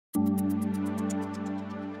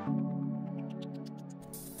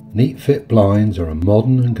Neat Fit blinds are a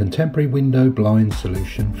modern and contemporary window blind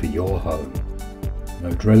solution for your home.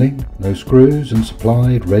 No drilling, no screws, and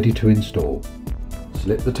supplied ready to install.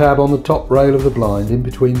 Slip the tab on the top rail of the blind in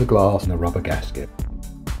between the glass and the rubber gasket.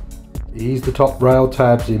 Ease the top rail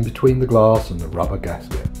tabs in between the glass and the rubber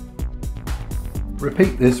gasket.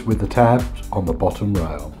 Repeat this with the tabs on the bottom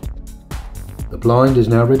rail. The blind is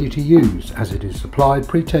now ready to use as it is supplied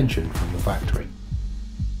pre-tensioned from the factory.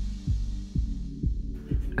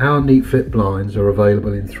 Our Neat Fit blinds are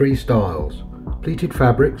available in 3 styles. Pleated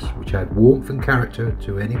fabrics, which add warmth and character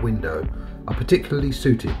to any window, are particularly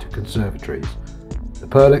suited to conservatories. The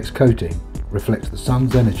Perlex coating reflects the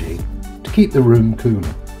sun's energy to keep the room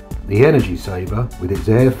cooler. The Energy Saver, with its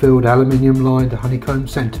air-filled aluminium-lined honeycomb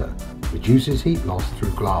centre, reduces heat loss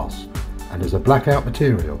through glass, and as a blackout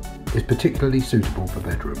material, is particularly suitable for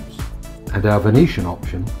bedrooms. And our Venetian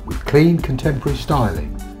option, with clean contemporary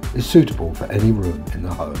styling, is suitable for any room in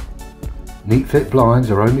the home. Neat Fit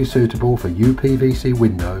blinds are only suitable for UPVC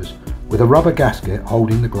windows with a rubber gasket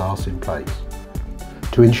holding the glass in place.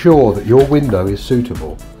 To ensure that your window is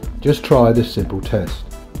suitable, just try this simple test.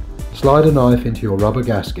 Slide a knife into your rubber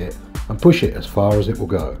gasket and push it as far as it will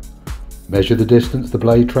go. Measure the distance the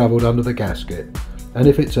blade travelled under the gasket, and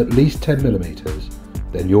if it's at least 10mm,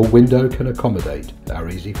 then your window can accommodate our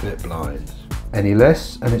Easy Fit blinds. Any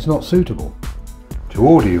less and it's not suitable. To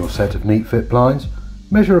order your set of Neat Fit blinds,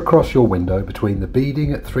 measure across your window between the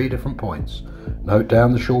beading at 3 different points. Note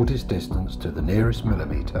down the shortest distance to the nearest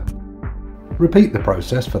millimetre. Repeat the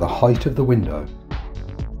process for the height of the window.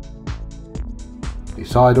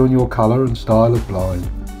 Decide on your colour and style of blind,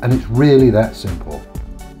 and it's really that simple.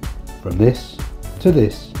 From this to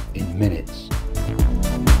this in minutes.